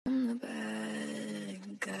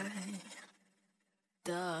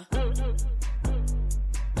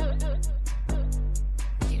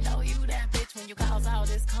all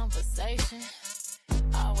this conversation.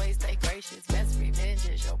 Always stay gracious, best revenge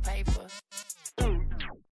is your paper.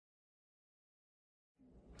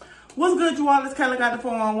 What's good, you all? It's Kayla got the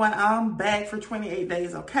 411. I'm back for 28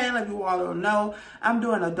 days of Kayla. If you all don't know, I'm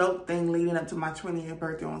doing a dope thing leading up to my 20th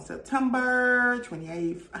birthday on September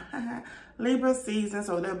 28th. Libra season,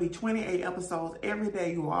 so there'll be 28 episodes every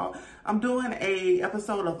day, you all. I'm doing a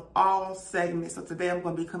episode of all segments, so today I'm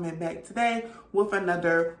going to be coming back today with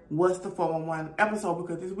another What's the 411 episode,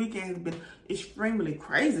 because this weekend has been extremely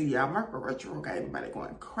crazy, y'all. Mercury retrograde, everybody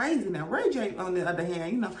going crazy. Now, Ray J, on the other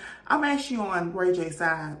hand, you know, I'm actually on Ray J's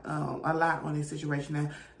side a lot on this situation. Now,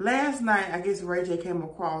 last night, I guess Ray J came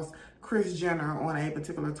across Kris Jenner on a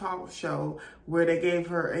particular talk show where they gave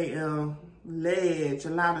her a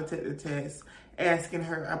lie detector test, asking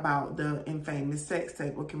her about the infamous sex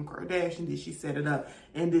tape with Kim Kardashian. Did she set it up?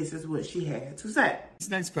 And this is what she had to say.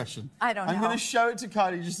 Next question. I don't know. I'm going to show it to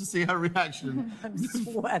Cardi just to see her reaction. I'm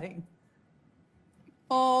sweating.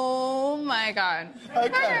 Oh my God.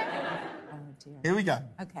 Okay. Oh dear. Here we go.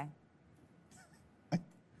 Okay.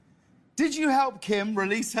 Did you help Kim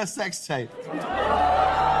release her sex tape? It's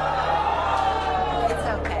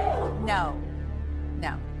okay. No.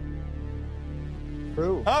 No.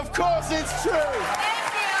 True. Of course it's true.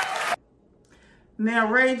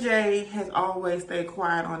 Now, Ray J has always stayed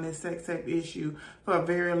quiet on this sex tape issue for a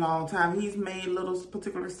very long time. He's made little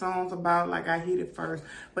particular songs about, like, I Hit It First,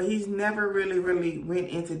 but he's never really went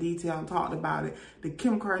into detail and talked about it. The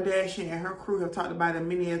Kim Kardashian and her crew have talked about it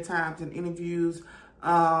many a times in interviews,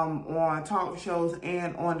 on talk shows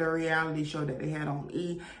and on the reality show that they had on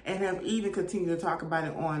E, and have even continued to talk about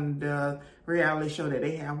it on the reality show that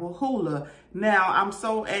they have with Hula. Now, I'm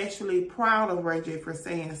so actually proud of Ray J for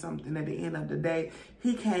saying something at the end of the day.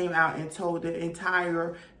 He came out and told the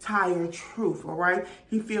entire truth, all right?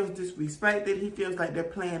 He feels disrespected. He feels like they're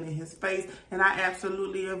playing in his face, and I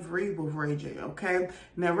absolutely agree with Ray J, okay?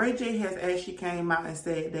 Now, Ray J has actually came out and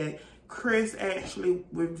said that Kris actually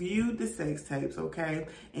reviewed the sex tapes, okay?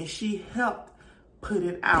 And she helped put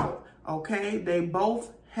it out, okay? They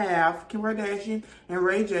both have, Kim Kardashian and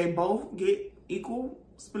Ray J both get equal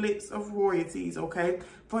splits of royalties, okay?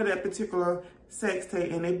 For that particular sex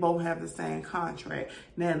tape, and they both have the same contract.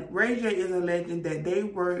 Now, Ray J is alleging that they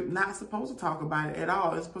were not supposed to talk about it at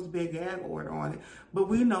all. It's supposed to be a gag order on it. But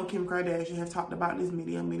we know Kim Kardashian has talked about this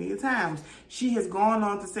many times. She has gone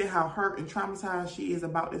on to say how hurt and traumatized she is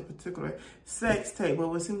about this particular sex tape. But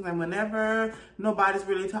it seems like whenever nobody's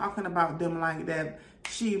really talking about them like that,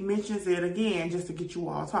 she mentions it again just to get you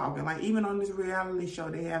all talking. Like, even on this reality show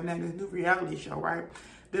they have now, this new reality show, right?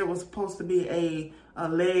 There was supposed to be a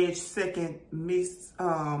alleged second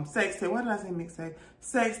sex tape. What did I say mixtape?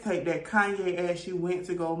 Sex tape that Kanye actually went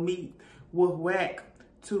to go meet with Wack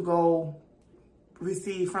to go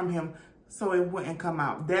receive from him so it wouldn't come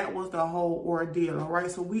out. That was the whole ordeal, all right?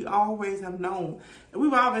 So we always have known,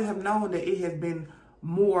 that it has been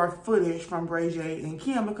more footage from Ray J and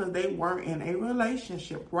Kim because they weren't in a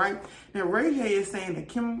relationship, right? Now, Ray J is saying that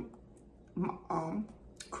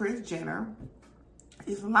Kris Jenner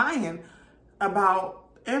is lying about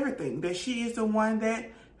everything, that she is the one that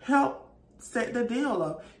helped set the deal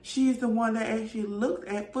up. She is the one that actually looked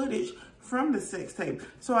at footage from the sex tape.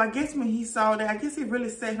 So I guess when he saw that, I guess it really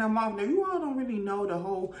set him off. Now, you all don't really know the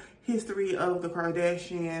whole history of the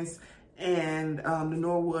Kardashians and the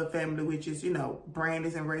Norwood family, which is, you know,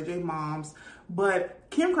 Brandy's and Ray J moms. But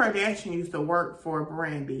Kim Kardashian used to work for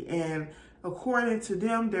Brandy, and according to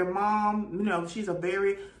them, their mom, you know, she's a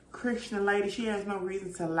very Christian lady. She has no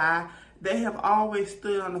reason to lie. They have always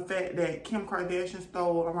stood on the fact that Kim Kardashian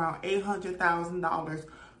stole around $800,000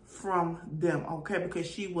 from them, okay? Because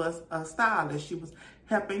she was a stylist. She was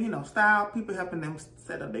helping, you know, style people, helping them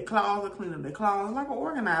set up their closet, clean up their closet, like an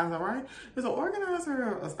organizer, right? Is an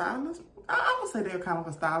organizer a stylist? I would say they're kind of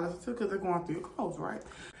a stylist too, because they're going through your clothes, right?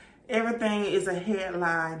 Everything is a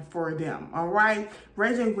headline for them, all right?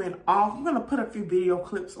 Ray J went off. I'm going to put a few video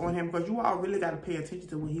clips on him because you all really got to pay attention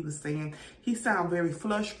to what he was saying. He sounds very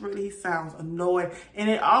frustrated. He sounds annoyed. And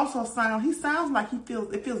it also he sounds like it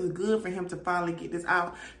feels good for him to finally get this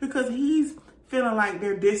out because he's feeling like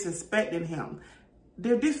they're disrespecting him.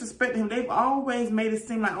 They're disrespecting him. They've always made it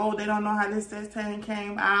seem like, oh, they don't know how this sex tape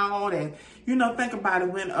came out. And, you know, think about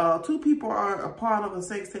it. When two people are a part of a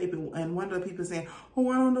sex tape and one of the people saying, oh,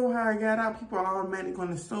 I don't know how it got out, people are automatically going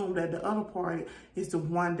to assume that the other party is the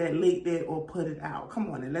one that leaked it or put it out. Come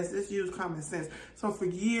on, and let's just use common sense. So for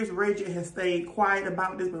years, Ray J has stayed quiet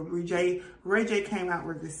about this, but Ray J came out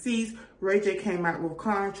with receipts. Ray J came out with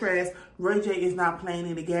contracts. Ray J is not playing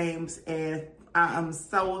any games, and I am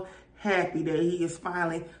so happy that he is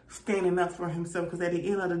finally standing up for himself, because at the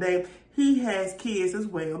end of the day, He has kids as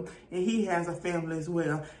well, and he has a family as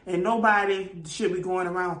well. And nobody should be going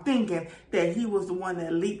around thinking that he was the one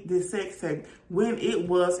that leaked this sex tape when it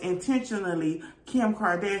was intentionally Kim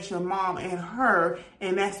Kardashian, mom, and her.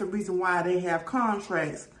 And that's the reason why they have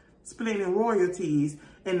contracts, splitting royalties,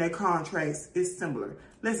 and their contracts is similar.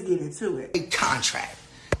 Let's get into it. A contract.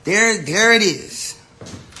 There it is.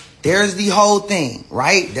 There's the whole thing,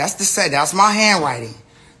 right? That's my handwriting.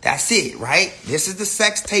 That's it, right? This is the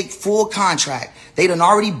sex tape full contract. They done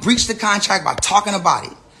already breached the contract by talking about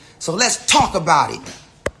it. So let's talk about it.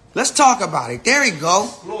 Let's talk about it. There you go.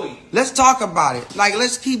 Let's talk about it. Like,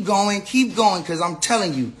 let's keep going, because I'm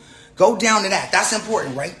telling you, go down to that. That's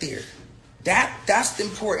important right there. That's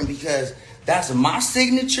important because that's my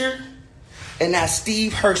signature and that's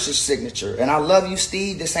Steve Hirsch's signature. And I love you,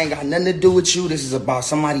 Steve. This ain't got nothing to do with you. This is about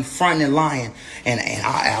somebody fronting and lying. And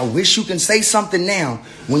I wish you can say something now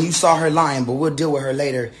when you saw her lying, but we'll deal with her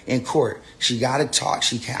later in court. She got to talk.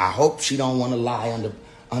 She can't. I hope she don't want to lie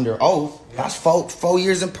under oath. That's 4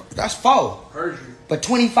 years. That's 4. Perjury. But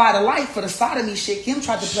 25 to life for the sodomy shit Kim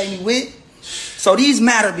tried to play me with. So these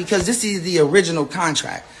matter because this is the original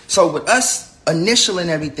contract. So with us initialing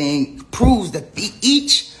everything proves that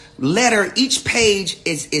each letter, each page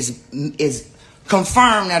is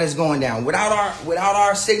confirmed that it's going down. Without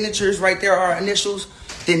our signatures right there, our initials,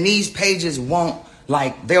 then these pages won't,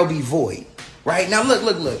 like, they'll be void. Right? Now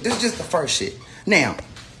look. This is just the first shit. Now,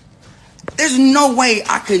 there's no way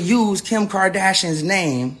I could use Kim Kardashian's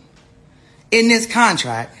name in this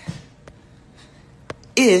contract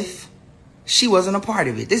if she wasn't a part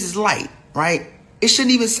of it. This is light, right? It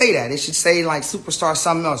shouldn't even say that. It should say like superstar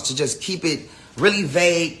something else to just keep it really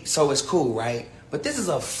vague so it's cool, right? But this is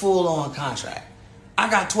a full-on contract. I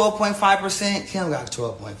got 12.5%. Kim got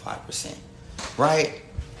 12.5%, right?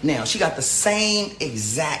 Now, she got the same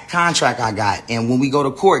exact contract I got. And when we go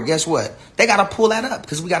to court, guess what? They got to pull that up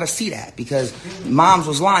because we got to see that because moms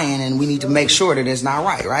was lying and we need to make sure that it's not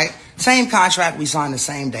right? Same contract. We signed the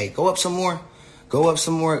same day. Go up some more.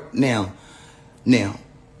 Now,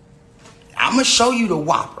 I'm going to show you the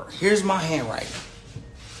whopper. Here's my handwriting.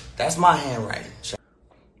 That's my handwriting.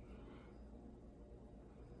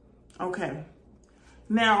 Okay.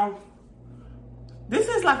 Now, this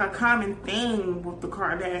is like a common thing with the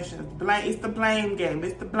Kardashians. It's the blame game.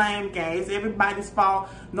 It's everybody's fault.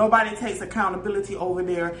 Nobody takes accountability over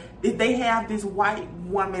there. They have this white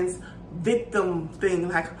woman's victim thing,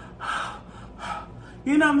 like,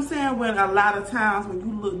 you know what I'm saying? When a lot of times when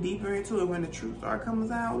you look deeper into it, when the truth comes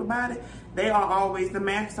out about it, they are always the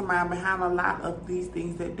mastermind behind a lot of these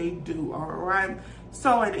things that they do, all right?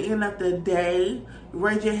 So at the end of the day,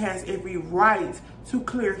 Ray J has every right to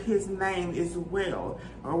clear his name as well,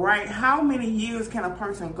 all right? How many years can a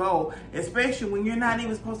person go, especially when you're not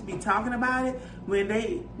even supposed to be talking about it,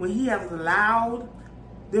 when he has allowed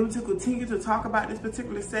them to continue to talk about this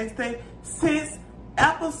particular sex tape since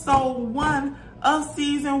episode 1 of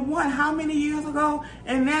season 1, how many years ago?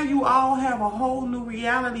 And now you all have a whole new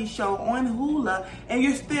reality show on Hulu and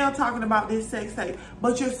you're still talking about this sex tape,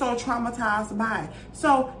 but you're so traumatized by it.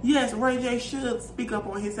 So yes, Ray J should speak up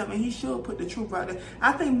on himself and he should put the truth out there.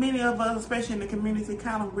 I think many of us, especially in the community,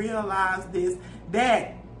 kind of realize this,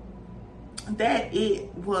 that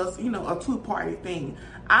it was, a two-party thing.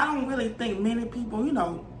 I don't really think many people,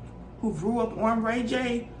 who grew up on Ray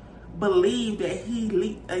J believe that he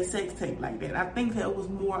leaked a sex tape like that. I think that was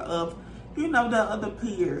more of, the other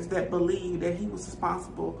peers that believed that he was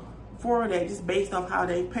responsible for that, just based off how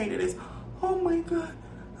they painted this. Oh my God,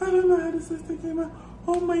 I don't know how the sex tape came out.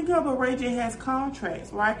 Oh my God, but Ray J has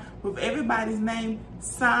contracts, right? With everybody's name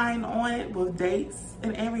signed on it with dates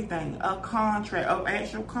and everything. A contract, an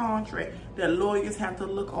actual contract that lawyers have to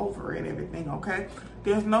look over and everything, okay?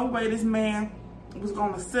 There's no way this man was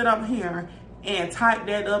gonna sit up here and type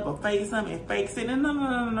that up or fake something and fake it.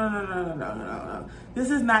 No.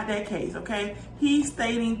 This is not that case, okay? He's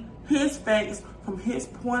stating his facts from his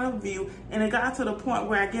point of view, and it got to the point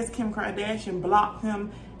where I guess Kim Kardashian blocked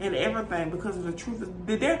him and everything because of the truth.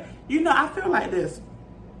 I feel like this.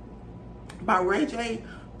 By Ray J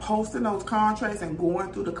posting those contracts and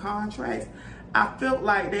going through the contracts, I felt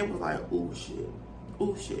like they was like, ooh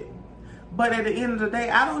shit. But at the end of the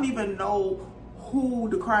day, I don't even know who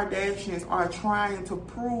the Kardashians are trying to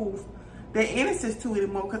prove their innocence to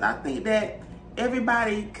anymore, because I think that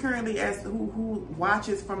everybody currently who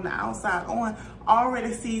watches from the outside on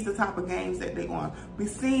already sees the type of games that they're on. We've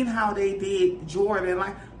seen how they did Jordan.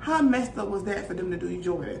 Like, how messed up was that for them to do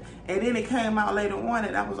Jordan? And then it came out later on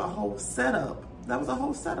that was a whole setup That was a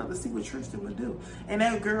whole setup to see what Tristan would do. And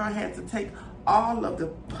that girl had to take all of the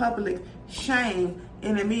public shame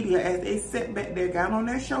in the media as they sat back there, got on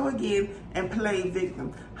their show again, and played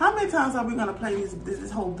victim. How many times are we going to play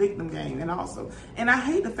this whole victim game? And I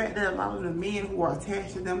hate the fact that a lot of the men who are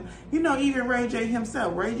attached to them, you know, even Ray J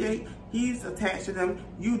himself, Ray J, he's attached to them.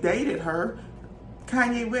 You dated her.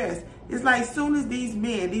 Kanye West. It's like soon as these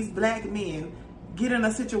men, these black men, get in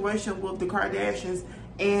a situation with the Kardashians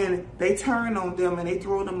and they turn on them and they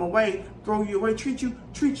throw them away, throw you away, treat you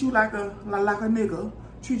like a nigga,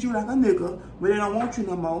 treat you like a nigga, but they don't want you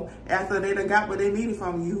no more after they done got what they needed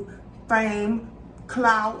from you, fame,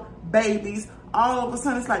 clout, babies. All of a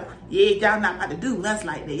sudden it's like, yeah, y'all not about to do us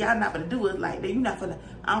like that. Y'all not about to do us like that. You not for the,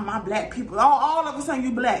 all my black people. All of a sudden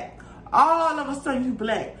you black. All of a sudden you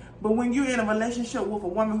black. But when you're in a relationship with a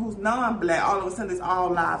woman who's non-black, all of a sudden it's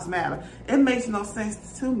all lives matter. It makes no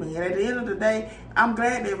sense to me. And at the end of the day, I'm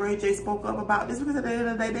glad that Ray J spoke up about this, because at the end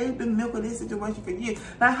of the day, they've been milking this situation for years.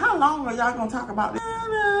 Like, how long are y'all gonna talk about this?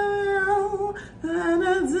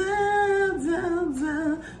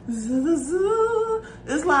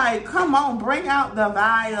 It's like, come on, bring out the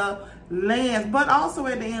violence. But also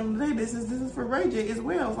at the end of the day, this is for Ray J as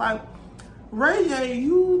well. It's like, Ray J,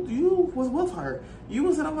 you was with her. You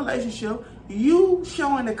was in a relationship. You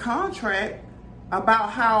showing the contract about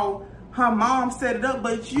how her mom set it up,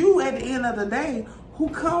 but you, at the end of the day, who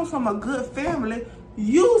comes from a good family,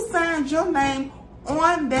 you signed your name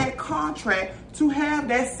on that contract to have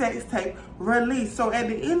that sex tape released. So at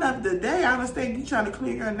the end of the day, I understand you trying to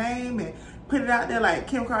clear your name and put it out there like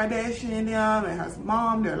Kim Kardashian and them and her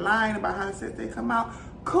mom, they're lying about how sex tape come out.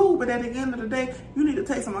 Cool, but at the end of the day, you need to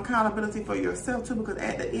take some accountability for yourself too, because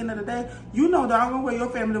at the end of the day, you know doggone well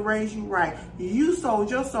your family raised you right. You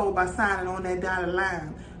sold your soul by signing on that dotted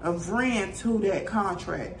line, agreeing to that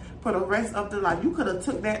contract for the rest of the life. You could have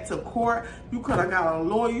took that to court. You could have got a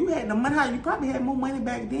lawyer. You had the money. You probably had more money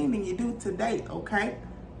back then than you do today, okay?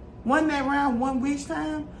 Wasn't that around 1 week's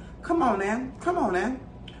time? Come on now. Come on now.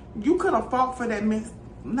 You could have fought for that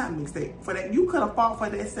you could have fought for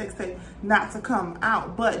that sex tape not to come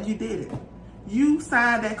out, but you didn't. You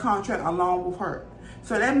signed that contract along with her.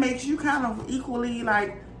 So that makes you kind of equally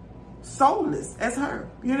like soulless as her,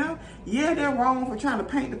 you know? Yeah, they're wrong for trying to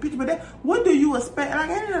paint the picture, but what do you expect? Like,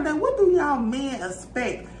 at the end of the day, what do y'all men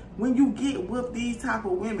expect when you get with these type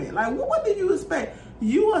of women? Like, what do you expect?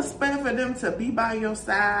 You expect for them to be by your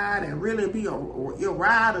side and really be your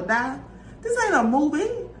ride or die? This ain't a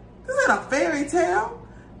movie. This ain't a fairy tale.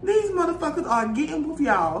 These motherfuckers are getting with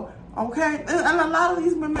y'all, okay? And a lot of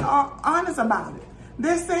these women are honest about it.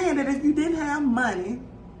 They're saying that if you didn't have money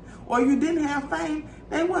or you didn't have fame,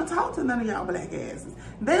 they wouldn't talk to none of y'all black asses.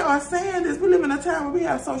 They are saying this. We live in a time where we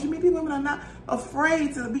have social media. Women are not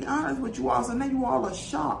afraid to be honest with you all. So now you all are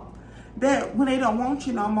shocked that when they don't want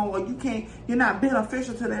you no more, or you're not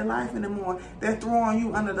beneficial to their life anymore, they're throwing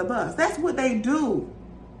you under the bus. That's what they do.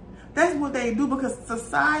 That's what they do, because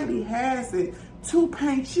society has it to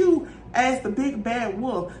paint you as the big bad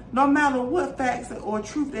wolf, no matter what facts or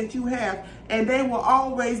truth that you have, and they will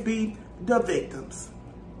always be the victims.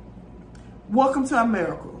 Welcome to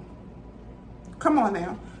America. Come on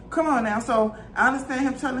now. Come on now. So I understand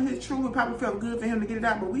him telling his truth. It probably felt good for him to get it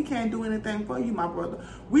out, but we can't do anything for you, my brother.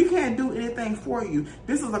 We can't do anything for you.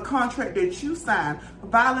 This is a contract that you signed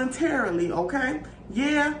voluntarily, okay?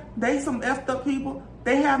 Yeah, they some effed up people.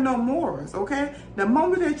 They have no morals, okay? The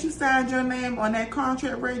moment that you signed your name on that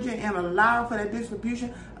contract, Ray J, and allowed for that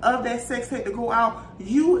distribution of that sex tape to go out,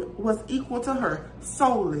 you was equal to her,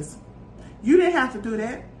 soulless. You didn't have to do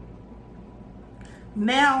that.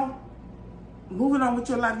 Now, moving on with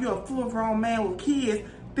your life, you're a full-grown man with kids.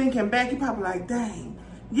 Thinking back, you're probably like, dang,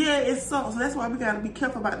 yeah, it sucks. So that's why we got to be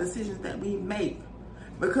careful about decisions that we make,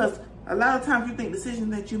 because a lot of times you think decisions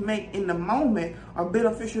that you make in the moment are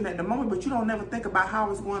beneficial at the moment, but you don't never think about how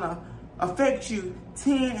it's going to affect you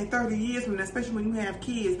 10 and 30 years from now, especially when you have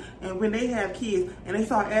kids and when they have kids and they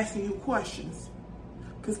start asking you questions.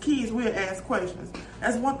 Because kids will ask questions.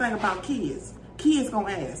 That's one thing about kids. Kids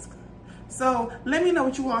gonna ask. So let me know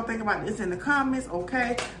what you all think about this in the comments,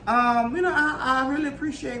 okay? You know, I really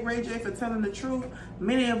appreciate Ray J for telling the truth.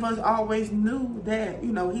 Many of us always knew that,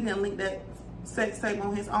 you know, he didn't link that sex tape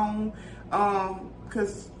on his own,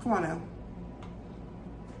 because come on now,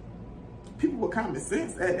 people with common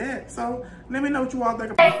sense at that. So let me know what you all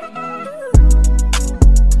think about it.